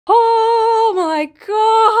my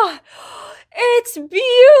God, it's beautiful!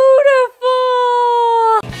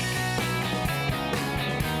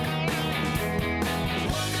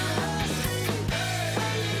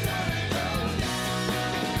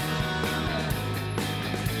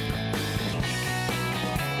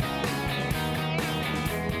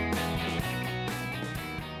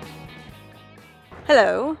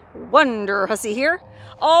 Hello, Wonderhussy here,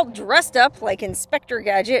 all dressed up like Inspector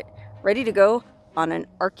Gadget, ready to go on an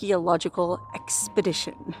archaeological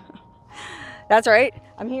expedition. That's right,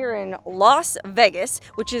 I'm here in Las Vegas,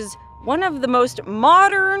 which is one of the most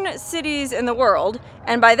modern cities in the world.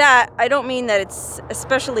 And by that, I don't mean that it's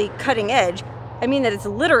especially cutting edge. I mean that it's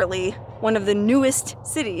literally one of the newest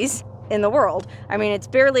cities in the world. I mean, it's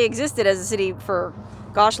barely existed as a city for,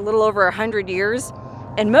 gosh, a little over 100 years.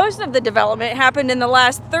 And most of the development happened in the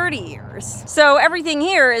last 30 years. So everything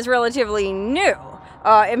here is relatively new.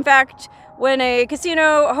 In fact, when a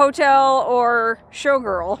casino, hotel, or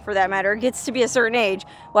showgirl, for that matter, gets to be a certain age,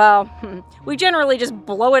 well, we generally just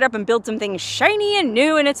blow it up and build something shiny and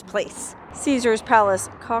new in its place. Caesar's Palace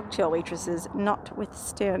cocktail waitresses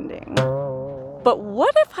notwithstanding. But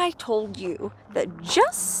what if I told you that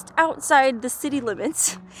just outside the city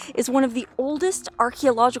limits is one of the oldest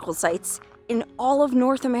archaeological sites in all of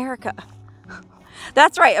North America?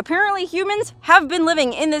 That's right, apparently humans have been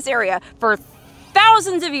living in this area for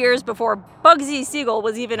thousands of years before Bugsy Siegel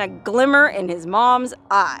was even a glimmer in his mom's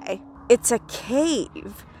eye. It's a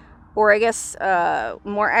cave, or I guess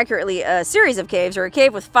more accurately, a series of caves, or a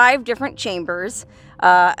cave with 5 different chambers.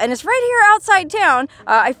 And it's right here outside town.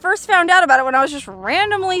 I first found out about it when I was just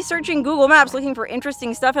randomly searching Google Maps looking for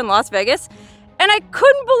interesting stuff in Las Vegas, and I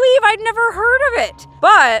couldn't believe I'd never heard of it.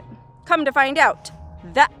 But come to find out,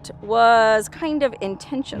 that was kind of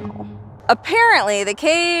intentional. Apparently, the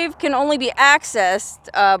cave can only be accessed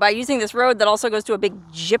by using this road that also goes to a big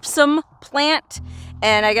gypsum plant.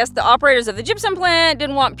 And I guess the operators of the gypsum plant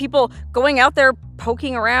didn't want people going out there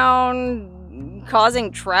poking around,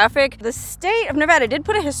 causing traffic. The state of Nevada did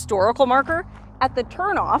put a historical marker at the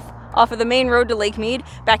turnoff off of the main road to Lake Mead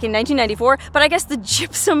back in 1994, but I guess the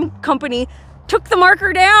gypsum company took the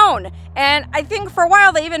marker down. And I think for a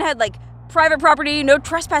while they even had like private property, no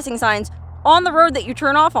trespassing signs on the road that you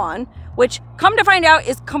turn off on, which come to find out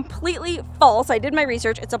is completely false. I did my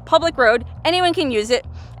research. It's a public road. Anyone can use it.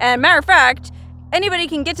 And matter of fact, anybody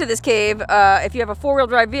can get to this cave. If you have a 4-wheel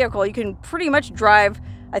drive vehicle, you can pretty much drive,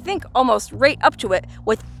 I think, almost right up to it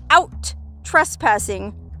without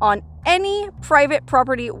trespassing on any private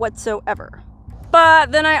property whatsoever.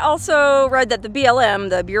 But then I also read that the BLM,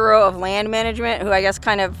 the Bureau of Land Management, who I guess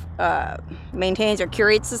kind of maintains or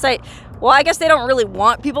curates the site, well, I guess they don't really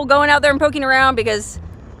want people going out there and poking around because,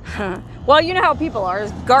 well, you know how people are.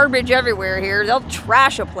 There's garbage everywhere here. They'll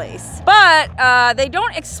trash a place. But they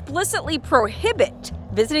don't explicitly prohibit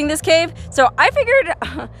visiting this cave, so I figured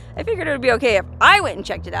it would be okay if I went and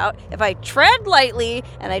checked it out, if I tread lightly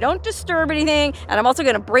and I don't disturb anything, and I'm also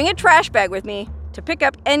going to bring a trash bag with me to pick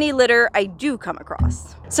up any litter I do come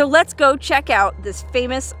across. So let's go check out this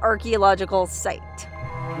famous archaeological site.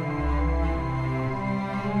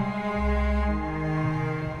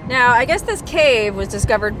 Now, I guess this cave was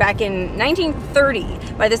discovered back in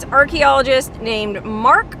 1930 by this archaeologist named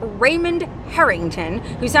Mark Raymond Harrington,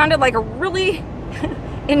 who sounded like a really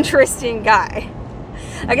interesting guy.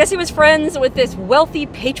 I guess he was friends with this wealthy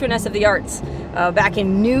patroness of the arts back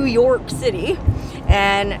in New York City.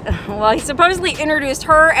 And, well, he supposedly introduced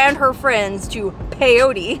her and her friends to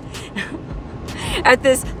peyote at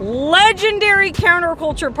this legendary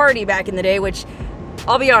counterculture party back in the day, which,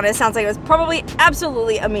 I'll be honest, sounds like it was probably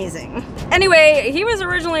absolutely amazing. Anyway, he was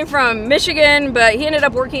originally from Michigan, but he ended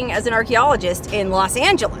up working as an archaeologist in Los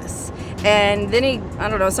Angeles. And then he, I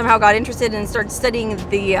don't know, somehow got interested and started studying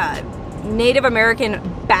the Native American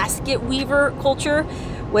basket weaver culture,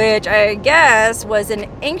 which I guess was an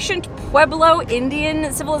ancient Pueblo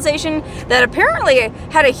Indian civilization that apparently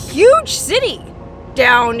had a huge city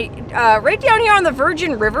down, right down here on the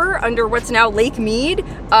Virgin River under what's now Lake Mead.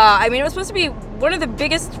 I mean, it was supposed to be one of the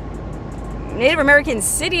biggest Native American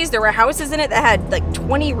cities. There were houses in it that had like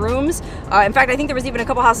 20 rooms. In fact, I think there was even a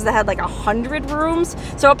couple houses that had like 100 rooms.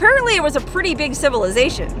 So apparently it was a pretty big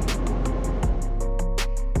civilization.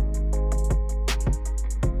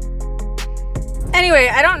 Anyway,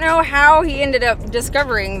 I don't know how he ended up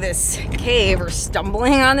discovering this cave or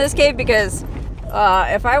stumbling on this cave, because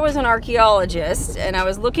if I was an archaeologist and I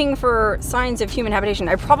was looking for signs of human habitation,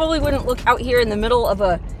 I probably wouldn't look out here in the middle of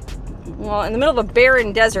a, well, in the middle of a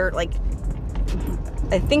barren desert. Like,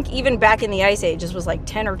 I think even back in the Ice Age, this was like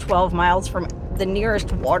 10 or 12 miles from the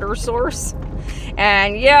nearest water source.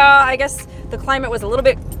 And yeah, I guess the climate was a little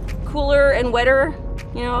bit cooler and wetter,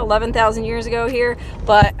 you know, 11,000 years ago here,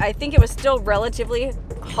 but I think it was still relatively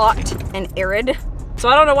hot and arid. So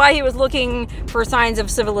I don't know why he was looking for signs of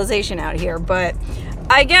civilization out here, but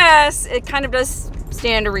I guess it kind of does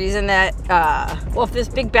stand to reason that, well, if this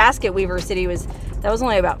big basket weaver city was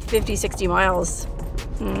only about 50, 60 miles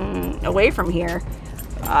away from here,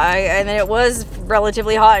 and then it was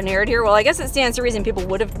relatively hot and arid here. Well, I guess it stands to reason people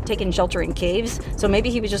would have taken shelter in caves. So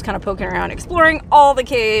maybe he was just kind of poking around, exploring all the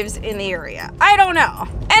caves in the area. I don't know.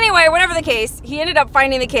 Anyway, whatever the case, he ended up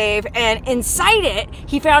finding the cave, and inside it,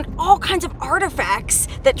 he found all kinds of artifacts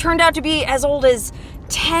that turned out to be as old as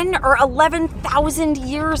 10 or 11,000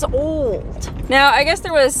 years old. Now, I guess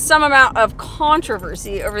there was some amount of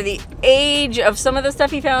controversy over the age of some of the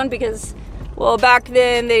stuff he found because, well, back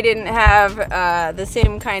then they didn't have the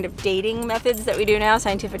same kind of dating methods that we do now,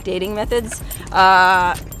 scientific dating methods.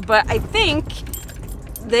 But I think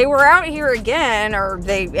they were out here again, or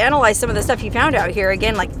they analyzed some of the stuff he found out here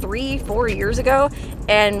again like 3-4 years ago,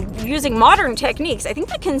 and using modern techniques. I think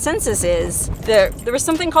the consensus is that there was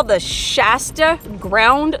something called the Shasta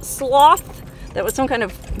ground sloth that was some kind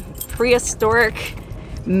of prehistoric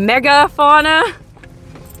megafauna.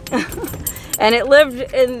 And it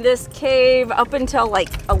lived in this cave up until like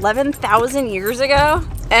 11,000 years ago.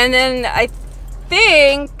 And then I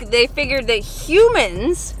think they figured that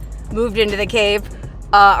humans moved into the cave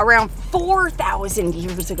around 4,000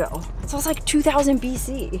 years ago. So it's like 2000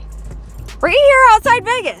 BC. Right here outside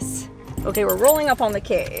Vegas. Okay, we're rolling up on the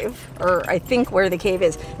cave, or I think where the cave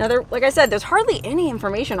is. Now, like I said, there's hardly any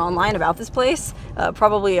information online about this place,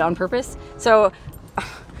 probably on purpose. So,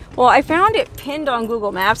 well, I found it pinned on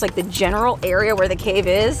Google Maps, like the general area where the cave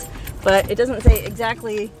is, but it doesn't say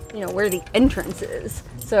exactly, you know, where the entrance is.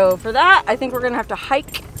 So for that, I think we're gonna have to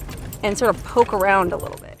hike and sort of poke around a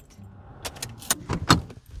little bit.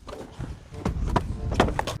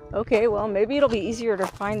 Okay, well, maybe it'll be easier to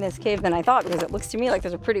find this cave than I thought, because it looks to me like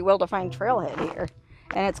there's a pretty well-defined trailhead here.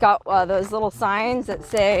 And it's got those little signs that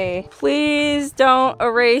say, please don't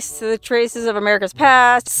erase the traces of America's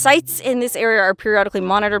past. Sites in this area are periodically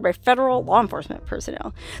monitored by federal law enforcement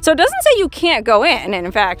personnel. So it doesn't say you can't go in. And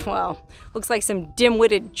in fact, well, looks like some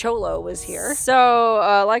dim-witted cholo was here.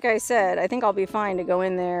 So like I said, I think I'll be fine to go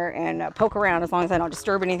in there and poke around as long as I don't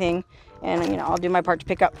disturb anything. And, you know, I'll do my part to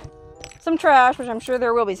pick up some trash, which I'm sure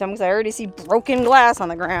there will be some, because I already see broken glass on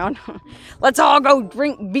the ground. Let's all go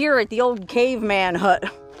drink beer at the old caveman hut.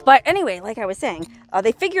 But anyway, like I was saying,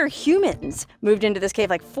 they figure humans moved into this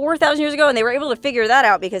cave like 4,000 years ago, and they were able to figure that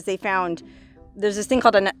out because they found there's this thing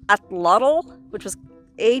called an atlatl, which was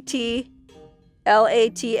A-T-L-A-T-L,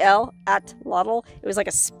 atlatl. It was like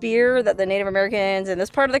a spear that the Native Americans in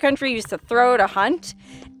this part of the country used to throw to hunt.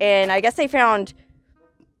 And I guess they found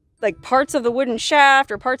like parts of the wooden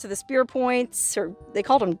shaft or parts of the spear points, or they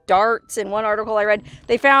called them darts in one article I read.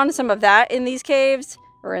 They found some of that in these caves,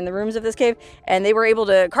 or in the rooms of this cave, and they were able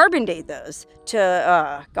to carbon date those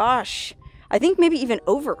to, gosh, I think maybe even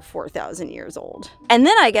over 4,000 years old. And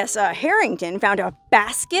then I guess Harrington found a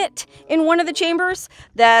basket in one of the chambers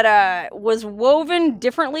that was woven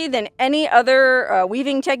differently than any other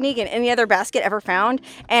weaving technique in any other basket ever found.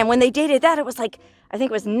 And when they dated that, it was like, I think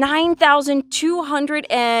it was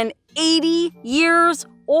 9,280 years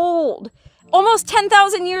old. Almost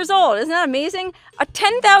 10,000 years old. Isn't that amazing? A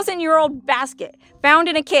 10,000-year-old basket found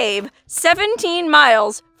in a cave 17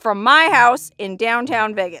 miles from my house in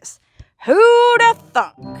downtown Vegas. Who'da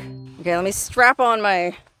thunk? Okay, let me strap on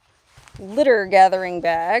my litter gathering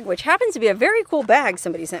bag, which happens to be a very cool bag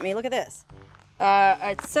somebody sent me. Look at this.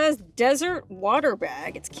 It says desert water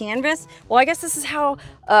bag. It's canvas. Well, I guess this is how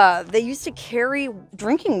they used to carry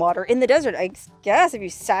drinking water in the desert. I guess if you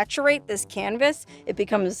saturate this canvas, it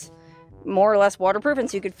becomes more or less waterproof, and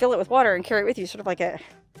so you could fill it with water and carry it with you, sort of like a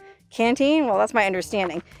canteen. Well, that's my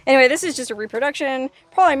understanding. Anyway, this is just a reproduction,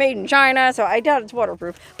 probably made in China, so I doubt it's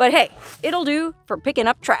waterproof. But hey, it'll do for picking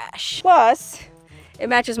up trash. Plus, it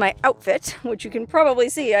matches my outfit, which you can probably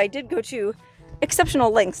see I did go to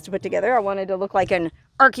exceptional lengths to put together. I wanted to look like an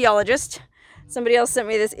archaeologist. Somebody else sent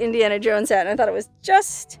me this Indiana Jones hat, and I thought it was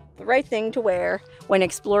just the right thing to wear when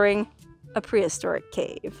exploring a prehistoric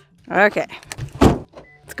cave. Okay,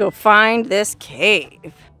 let's go find this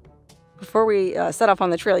cave. Before we set off on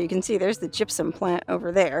the trail, you can see there's the gypsum plant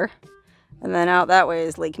over there, and then out that way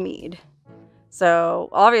is Lake Mead. So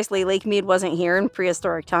obviously Lake Mead wasn't here in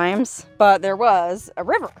prehistoric times, but there was a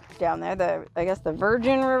river down there. I guess the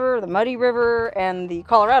Virgin River, the Muddy River, and the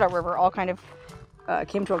Colorado River all kind of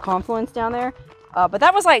came to a confluence down there. But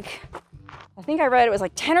that was like I think I read it was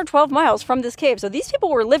like 10 or 12 miles from this cave. So these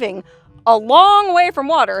people were living a long way from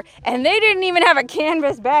water, and they didn't even have a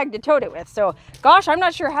canvas bag to tote it with. So gosh, I'm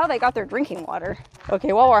not sure how they got their drinking water.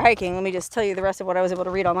 Okay, while we're hiking, let me just tell you the rest of what I was able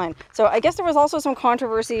to read online. So I guess there was also some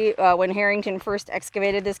controversy when Harrington first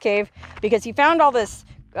excavated this cave, because he found all this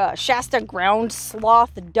Shasta ground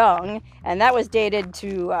sloth dung, and that was dated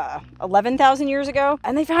to 11,000 years ago.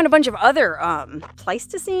 And they found a bunch of other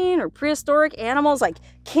Pleistocene or prehistoric animals like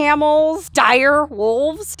camels, dire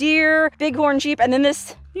wolves, deer, bighorn sheep, and then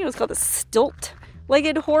this, you know, it's called a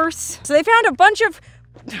stilt-legged horse. So they found a bunch of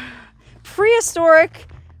prehistoric,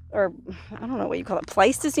 or I don't know what you call it,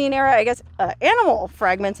 Pleistocene era, I guess, animal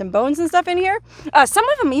fragments and bones and stuff in here. Some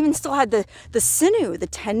of them even still had the sinew, the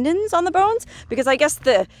tendons on the bones, because I guess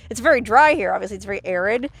it's very dry here. Obviously, it's very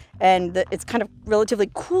arid, and it's kind of relatively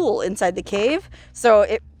cool inside the cave. So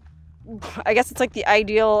I guess it's like the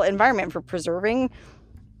ideal environment for preserving,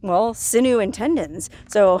 well, sinew and tendons.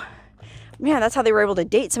 So man, that's how they were able to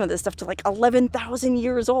date some of this stuff to like 11,000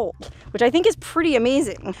 years old, which I think is pretty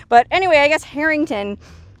amazing. But anyway, I guess Harrington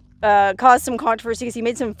caused some controversy because he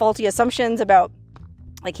made some faulty assumptions about,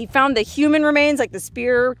 like, he found the human remains, like the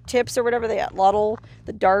spear tips or whatever, the lottle,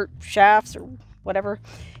 the dart shafts or whatever.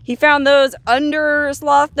 He found those under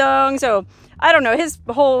sloth dung. So I don't know, his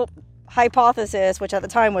whole hypothesis, which at the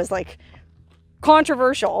time was like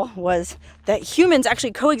controversial, was that humans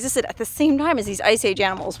actually coexisted at the same time as these Ice Age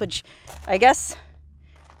animals, which I guess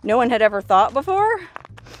no one had ever thought before.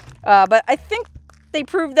 But I think they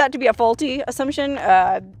proved that to be a faulty assumption.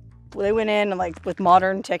 They went in and, like, with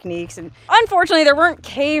modern techniques, and unfortunately there weren't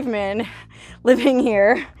cavemen living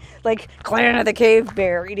here, like Clan of the Cave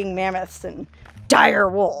Bear eating mammoths and dire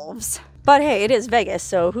wolves. But hey, it is Vegas,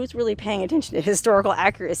 so who's really paying attention to historical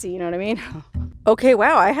accuracy, you know what I mean? Okay,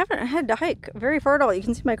 wow, I haven't had to hike very far at all. You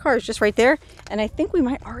can see my car is just right there, and I think we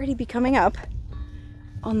might already be coming up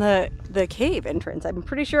on the cave entrance. I'm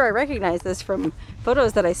pretty sure I recognize this from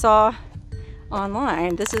photos that I saw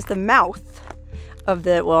online. This is the mouth of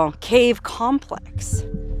the, well, cave complex.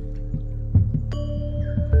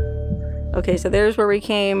 Okay, so there's where we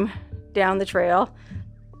came down the trail.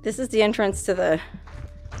 This is the entrance to the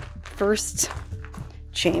first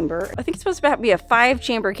chamber. I think it's supposed to be a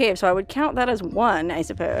 5-chamber cave, so I would count that as 1, I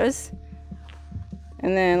suppose.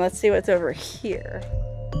 And then let's see what's over here.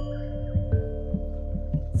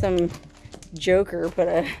 Some joker put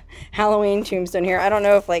a Halloween tombstone here. I don't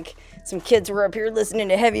know if, like, some kids were up here listening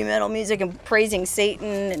to heavy metal music and praising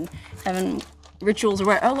Satan and having rituals or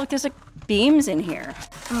what. Oh, look, there's like beams in here.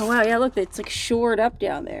 Oh, wow, yeah, look, it's like shored up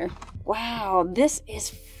down there. Wow, this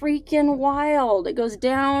is freaking wild. It goes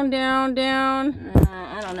down, down, down.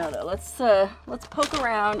 I don't know though. Let's poke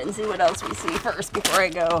around and see what else we see first before I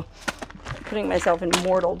go putting myself in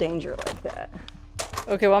mortal danger like that.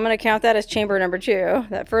 Okay, well, I'm gonna count that as chamber number 2.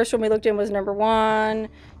 That first one we looked in was number 1,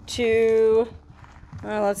 2.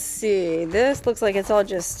 Let's see. This looks like it's all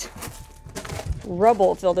just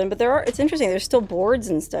rubble filled in, but it's interesting. There's still boards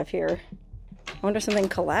and stuff here. I wonder if something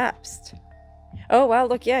collapsed. Oh, wow,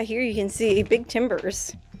 look, yeah, here you can see big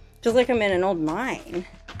timbers. Just like I'm in an old mine.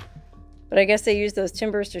 But I guess they use those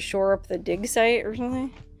timbers to shore up the dig site or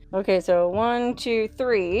something. Okay, so 1, 2,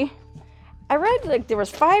 3. I read, like, there was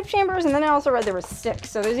 5 chambers, and then I also read there was 6.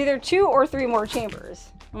 So there's either 2 or 3 more chambers.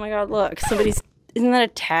 Oh my god, look, isn't that a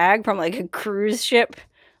tag from, like, a cruise ship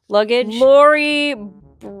luggage? Lori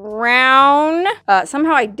Brown.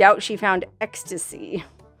 Somehow I doubt she found ecstasy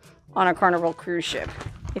on a Carnival cruise ship,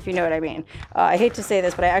 if you know what I mean. I hate to say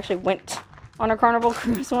this, but I actually went on a Carnival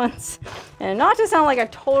cruise once. And not to sound like a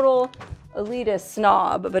total elitist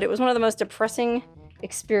snob, but it was one of the most depressing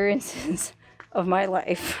experiences of my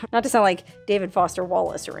life. Not to sound like David Foster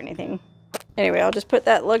Wallace or anything. Anyway, I'll just put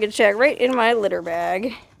that luggage tag right in my litter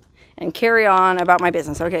bag and carry on about my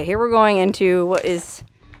business. Okay, here we're going into what is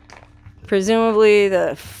presumably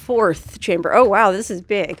the 4th chamber. Oh, wow, this is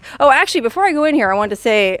big. Oh, actually, before I go in here, I wanted to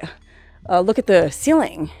say, look at the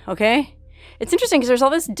ceiling, okay? It's interesting because there's all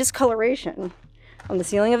this discoloration on the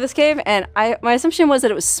ceiling of this cave, and my assumption was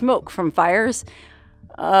that it was smoke from fires.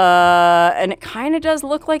 And it kind of does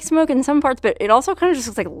look like smoke in some parts, but it also kind of just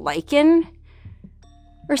looks like lichen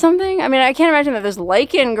or something. I mean, I can't imagine that there's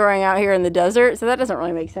lichen growing out here in the desert, so that doesn't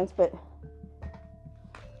really make sense, but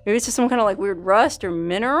maybe it's just some kind of like weird rust or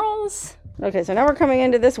minerals. Okay, so now we're coming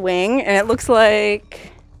into this wing, and it looks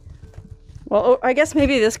like, well, I guess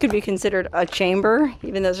maybe this could be considered a chamber,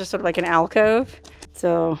 even though it's just sort of like an alcove.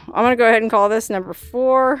 So I'm gonna go ahead and call this number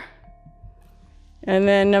 4. And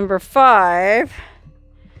then number 5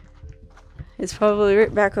 is probably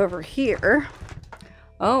right back over here.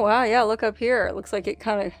 Oh, wow, yeah, look up here. It looks like it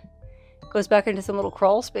kind of goes back into some little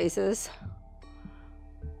crawl spaces.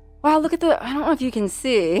 Wow, look at the, I don't know if you can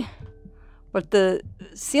see, but the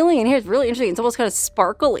ceiling in here is really interesting. It's almost kind of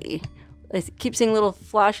sparkly. I keep seeing little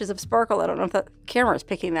flashes of sparkle. I don't know if that camera is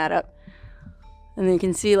picking that up. And then you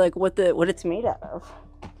can see like what it's made out of.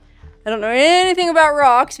 I don't know anything about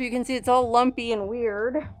rocks, but you can see it's all lumpy and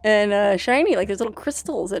weird and shiny, like there's little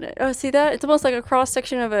crystals in it. Oh, see that? It's almost like a cross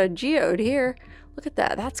section of a geode here. Look at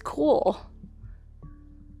that. That's cool.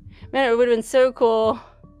 Man, it would have been so cool.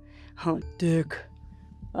 Oh, Dick.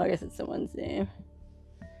 Oh, I guess it's someone's name.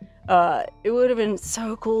 It would have been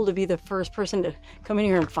so cool to be the first person to come in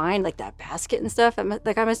here and find like that basket and stuff.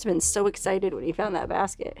 Like I must have been so excited when he found that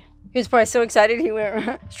basket. He was probably so excited he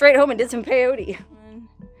went straight home and did some peyote. 1,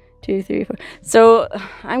 2, 3, 4. So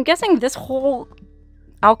I'm guessing this whole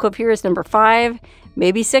alcove here is number 5,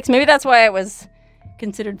 maybe 6. Maybe that's why it was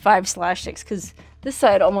considered 5/6, because this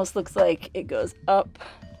side almost looks like it goes up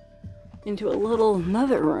into a little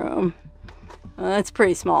another room. It's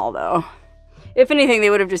pretty small though. If anything, they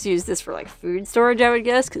would have just used this for like food storage, I would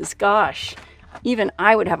guess, because gosh, even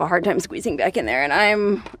I would have a hard time squeezing back in there, and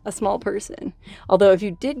I'm a small person. Although if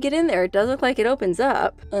you did get in there, it does look like it opens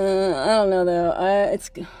up. I don't know though. It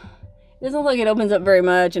doesn't look like it opens up very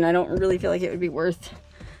much, and I don't really feel like it would be worth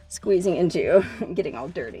squeezing into and getting all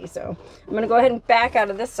dirty. So I'm gonna go ahead and back out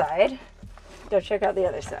of this side. Go check out the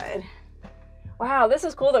other side. Wow, this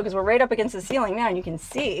is cool though, because we're right up against the ceiling now, and you can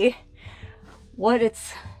see what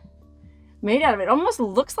it's made out of. It almost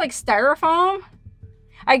looks like styrofoam.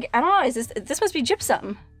 I don't know, this must be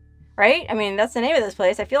gypsum, right? I mean, that's the name of this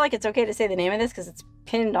place. I feel like it's okay to say the name of this because it's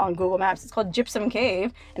pinned on Google Maps. It's called Gypsum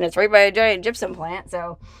Cave, and it's right by a giant gypsum plant,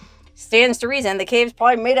 so stands to reason the cave's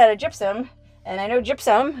probably made out of gypsum. And I know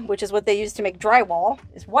gypsum, which is what they use to make drywall,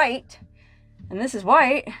 is white, and this is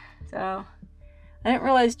white, so I didn't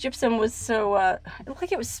realize gypsum was so, it looked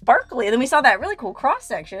like it was sparkly. And then we saw that really cool cross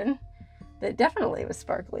section that definitely was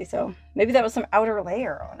sparkly, so maybe that was some outer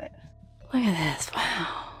layer on it. Look at this,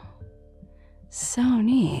 wow. So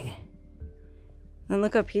neat. And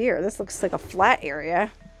look up here, this looks like a flat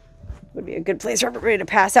area. Would be a good place for everybody to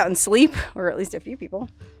pass out and sleep, or at least a few people.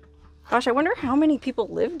 Gosh, I wonder how many people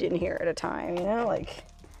lived in here at a time, you know, like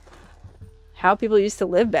how people used to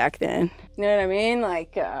live back then. You know what I mean?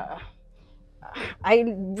 Like, I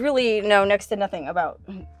really know next to nothing about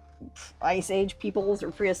Ice Age peoples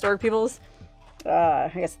or prehistoric peoples.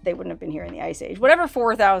 I guess they wouldn't have been here in the Ice Age. Whatever,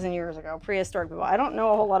 4,000 years ago, prehistoric people. I don't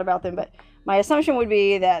know a whole lot about them, but my assumption would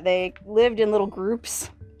be that they lived in little groups,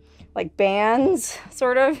 like bands,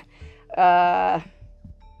 sort of.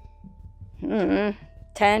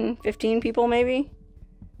 10, 15 people maybe.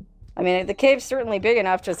 I mean, the cave's certainly big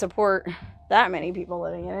enough to support that many people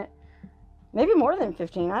living in it. Maybe more than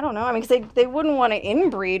 15, I don't know. I mean, because they wouldn't want to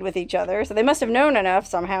inbreed with each other, so they must have known enough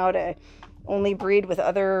somehow to only breed with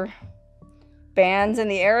other bands in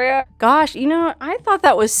the area. Gosh, you know, I thought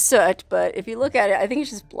that was soot, but if you look at it, I think it's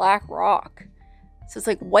just black rock. So it's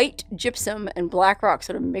like white gypsum and black rock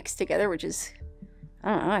sort of mixed together, which is,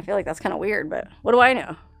 I don't know, I feel like that's kind of weird, but what do I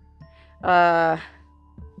know?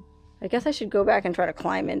 I guess I should go back and try to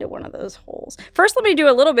climb into one of those holes. First, let me do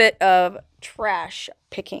a little bit of trash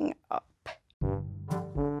picking up.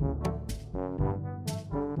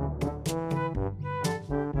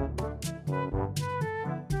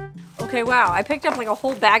 Okay, wow, I picked up like a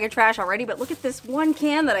whole bag of trash already, but look at this one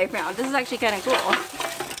can that I found. This is actually kind of cool.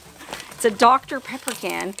 It's a Dr. Pepper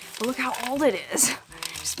can, but look how old it is.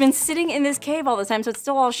 It's been sitting in this cave all the time, so it's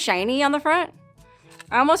still all shiny on the front.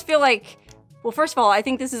 I almost feel like, well, first of all, I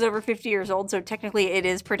think this is over 50 years old, so technically it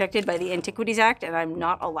is protected by the Antiquities Act, and I'm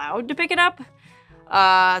not allowed to pick it up.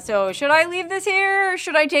 So should I leave this here, or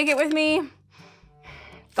should I take it with me?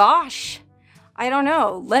 Gosh, I don't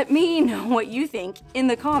know. Let me know what you think in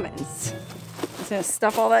the comments. I'm just gonna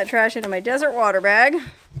stuff all that trash into my desert water bag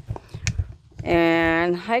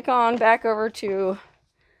and hike on back over to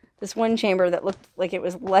this one chamber that looked like it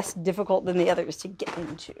was less difficult than the others to get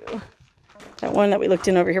into. That one that we looked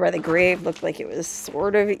in over here by the grave looked like it was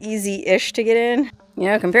sort of easy-ish to get in. You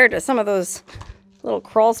know, compared to some of those little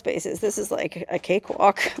crawl spaces, this is like a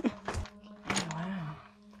cakewalk. Wow.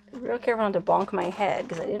 Be real careful not to bonk my head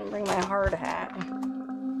because I didn't bring my hard hat.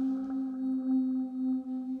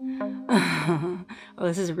 Oh,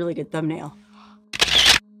 this is a really good thumbnail.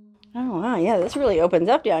 Oh, wow, yeah, this really opens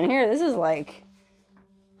up down here. This is like,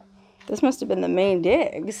 this must have been the main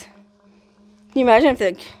digs. Can you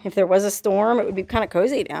imagine if there was a storm, it would be kind of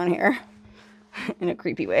cozy down here in a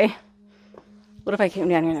creepy way. What if I came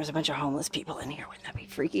down here and there's a bunch of homeless people in here? Wouldn't that be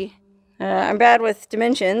freaky? I'm bad with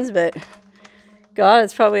dimensions, but God,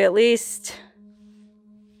 it's probably at least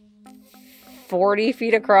 40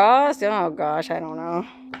 feet across. Oh gosh, I don't know.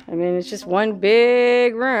 I mean, it's just one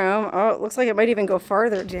big room. Oh, it looks like it might even go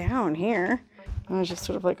farther down here. Oh, it's just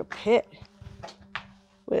sort of like a pit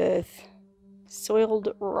with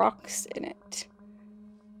soiled rocks in it.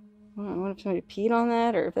 I wonder if somebody peed on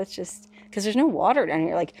that, or if that's just because there's no water down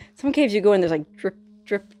here. Like some caves you go in, there's like drip,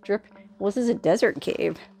 drip, drip. Well, this is a desert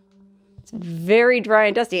cave. It's very dry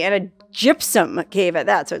and dusty, and a gypsum cave at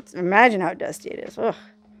that. So imagine how dusty it is. Ugh.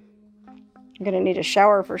 I'm gonna need a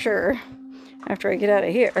shower for sure after I get out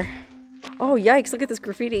of here. Oh, yikes, look at this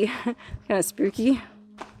graffiti. Kind of spooky.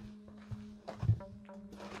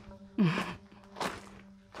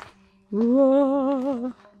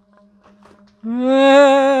 Whoa.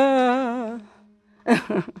 I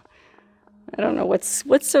don't know what's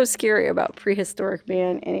so scary about prehistoric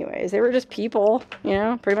man anyways. They were just people, you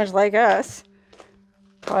know, pretty much like us.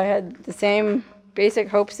 Probably had the same basic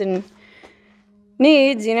hopes and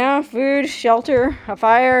needs, you know, food, shelter, a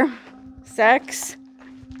fire, sex,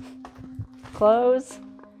 clothes.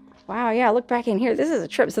 Wow, yeah, look back in here. This is a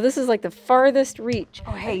trip. So this is like the farthest reach.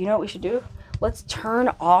 Oh, hey, you know what we should do? Let's turn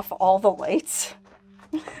off all the lights.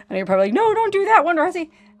 And you're probably like, no, don't do that,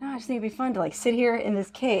 Wonderhussy. No, I just think it'd be fun to like sit here in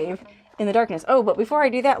this cave in the darkness. Oh, but before I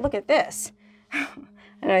do that, look at this.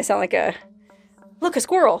 And I sound like a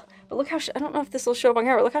squirrel. But look how, I don't know if this will show up on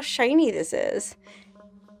camera. Look how shiny this is.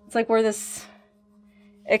 It's like where this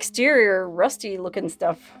exterior rusty looking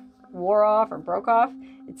stuff wore off or broke off.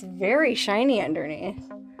 It's very shiny underneath.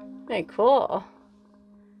 Very cool.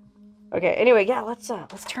 Okay, anyway, yeah, let's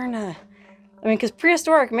turn I mean, because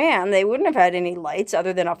prehistoric man, they wouldn't have had any lights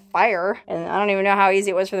other than a fire. And I don't even know how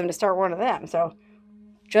easy it was for them to start one of them. So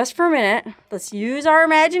just for a minute, let's use our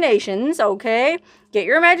imaginations, okay? Get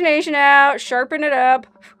your imagination out, sharpen it up,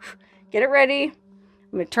 get it ready.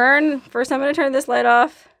 First I'm gonna turn this light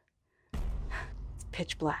off. It's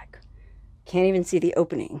pitch black. Can't even see the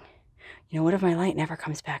opening. You know, what if my light never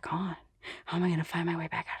comes back on? How am I gonna find my way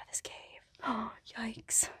back out of this cave? Oh,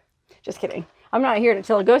 yikes. Just kidding. I'm not here to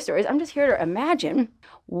tell ghost stories. I'm just here to imagine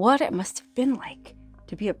what it must have been like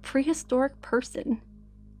to be a prehistoric person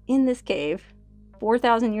in this cave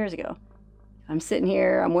 4,000 years ago. I'm sitting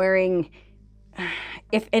here, I'm wearing,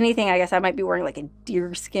 if anything, I guess I might be wearing like a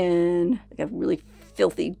deer skin, like a really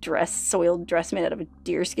filthy dress, soiled dress made out of a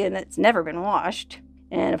deer skin that's never been washed.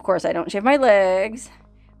 And of course I don't shave my legs.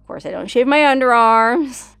 Of course I don't shave my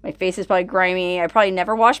underarms. My face is probably grimy. I probably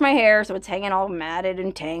never wash my hair, so it's hanging all matted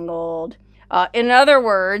and tangled. In other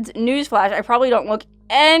words, newsflash, I probably don't look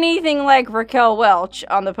anything like Raquel Welch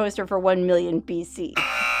on the poster for 1 million BC.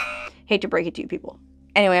 Hate to break it to you people.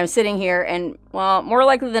 Anyway, I'm sitting here and, well, more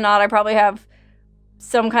likely than not, I probably have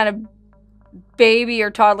some kind of baby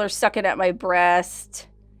or toddler sucking at my breast.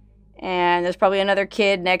 And there's probably another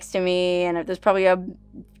kid next to me. And there's probably a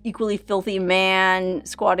equally filthy man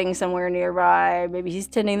squatting somewhere nearby. Maybe he's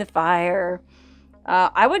tending the fire.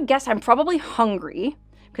 I would guess I'm probably hungry.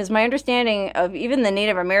 Because my understanding of even the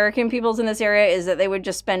Native American peoples in this area is that they would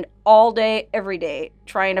just spend all day, every day,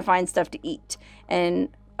 trying to find stuff to eat. And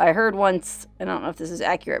I heard once, I don't know if this is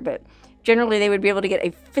accurate, but generally they would be able to get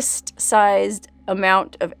a fist-sized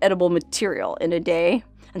amount of edible material in a day.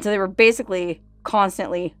 And so they were basically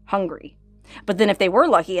constantly hungry. But then if they were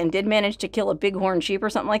lucky and did manage to kill a bighorn sheep or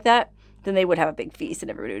something like that, then they would have a big feast and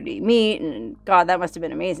everybody would eat meat. And God, that must have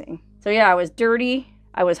been amazing. So yeah, I was dirty.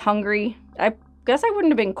 I was hungry. I guess I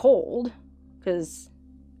wouldn't have been cold because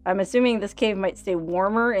I'm assuming this cave might stay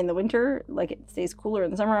warmer in the winter, like it stays cooler in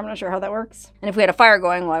the summer. I'm not sure how that works. And if we had a fire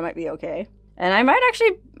going, well, I might be okay. And I might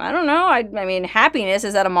actually, I don't know. I mean, happiness,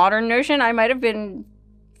 is that a modern notion? I might have been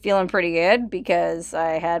feeling pretty good because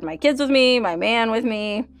I had my kids with me, my man with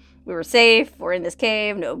me. We were safe. We're in this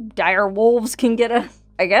cave. No dire wolves can get us.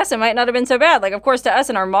 I guess it might not have been so bad. Like, of course, to us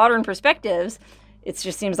in our modern perspectives, it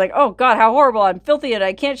just seems like, oh God, how horrible. I'm filthy and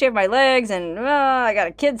I can't shave my legs and I got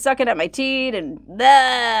a kid sucking at my teat and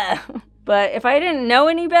blah. But if I didn't know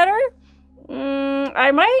any better,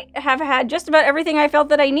 I might have had just about everything I felt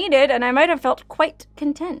that I needed and I might have felt quite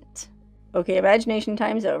content. Okay, imagination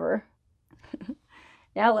time's over.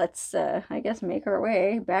 Now let's, I guess, make our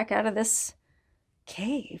way back out of this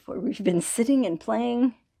cave where we've been sitting and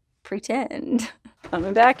playing pretend.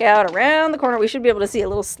 Coming back out around the corner, we should be able to see a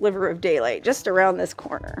little sliver of daylight just around this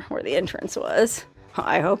corner where the entrance was.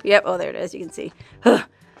 I hope. Yep. Oh, there it is. You can see.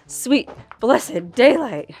 Sweet, blessed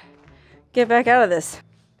daylight. Get back out of this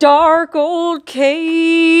dark old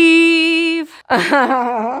cave.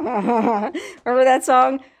 Remember that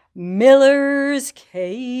song? Miller's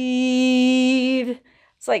Cave.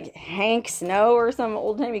 It's like Hank Snow or some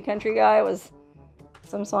old-timey country guy. Was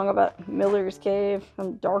some song about Miller's Cave,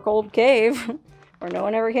 some dark old cave where no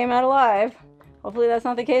one ever came out alive. Hopefully that's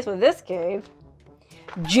not the case with this cave.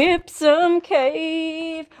 Gypsum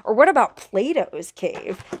Cave. Or what about Plato's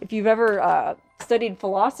cave? If you've ever studied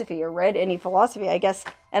philosophy or read any philosophy, I guess,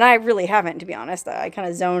 and I really haven't, to be honest. I kind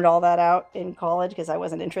of zoned all that out in college because I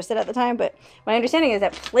wasn't interested at the time. But my understanding is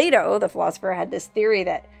that Plato, the philosopher, had this theory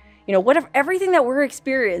that, you know, what if everything that we're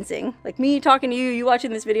experiencing, like me talking to you, you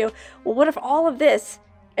watching this video, well, what if all of this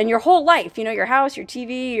and your whole life, you know, your house, your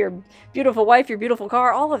TV, your beautiful wife, your beautiful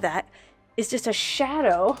car, all of that is just a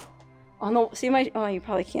shadow on the, see my, oh, you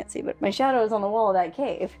probably can't see, but my shadow is on the wall of that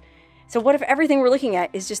cave. So what if everything we're looking at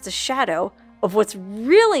is just a shadow of what's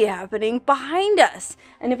really happening behind us?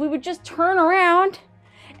 And if we would just turn around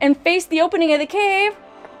and face the opening of the cave,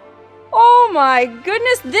 oh my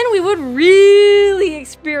goodness, then we would really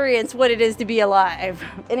experience what it is to be alive.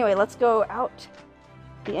 Anyway, let's go out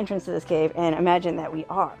the entrance to this cave and imagine that we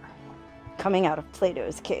are coming out of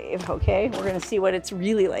Plato's cave, okay? We're gonna see what it's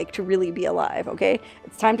really like to really be alive, okay?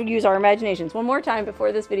 It's time to use our imaginations one more time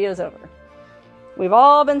before this video is over. We've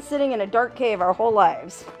all been sitting in a dark cave our whole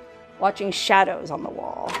lives, watching shadows on the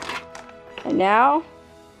wall. And now,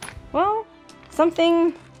 well,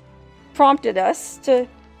 something prompted us to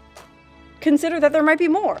consider that there might be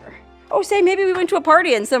more. Oh, say maybe we went to a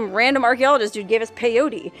party and some random archaeologist dude gave us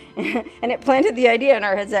peyote and it planted the idea in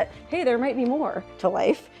our heads that, hey, there might be more to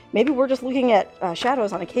life. Maybe we're just looking at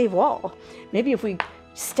shadows on a cave wall. Maybe if we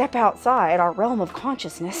step outside our realm of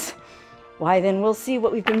consciousness, why then we'll see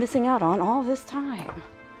what we've been missing out on all this time.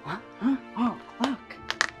 Huh? Oh, look.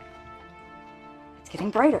 It's getting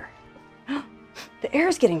brighter. The air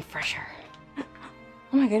is getting fresher.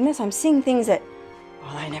 Oh my goodness, I'm seeing things that,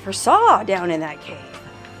 well, I never saw down in that cave.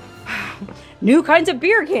 New kinds of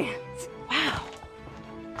beer cans. Wow.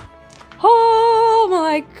 Oh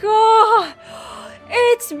my God.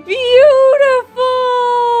 It's beautiful.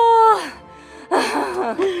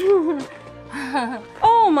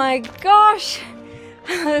 Oh my gosh.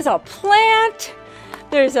 There's a plant.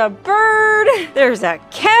 There's a bird. There's a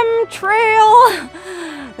chemtrail.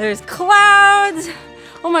 There's clouds.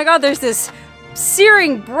 Oh my God, there's this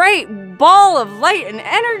searing bright ball of light and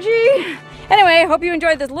energy. Anyway, hope you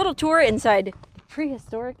enjoyed this little tour inside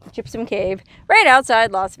Prehistoric Gypsum Cave right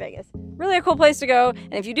outside Las Vegas. Really a cool place to go,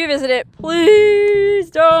 and if you do visit it,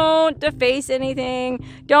 please don't deface anything,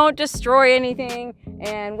 don't destroy anything,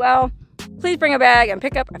 and well, please bring a bag and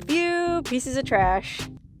pick up a few pieces of trash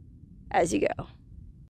as you go.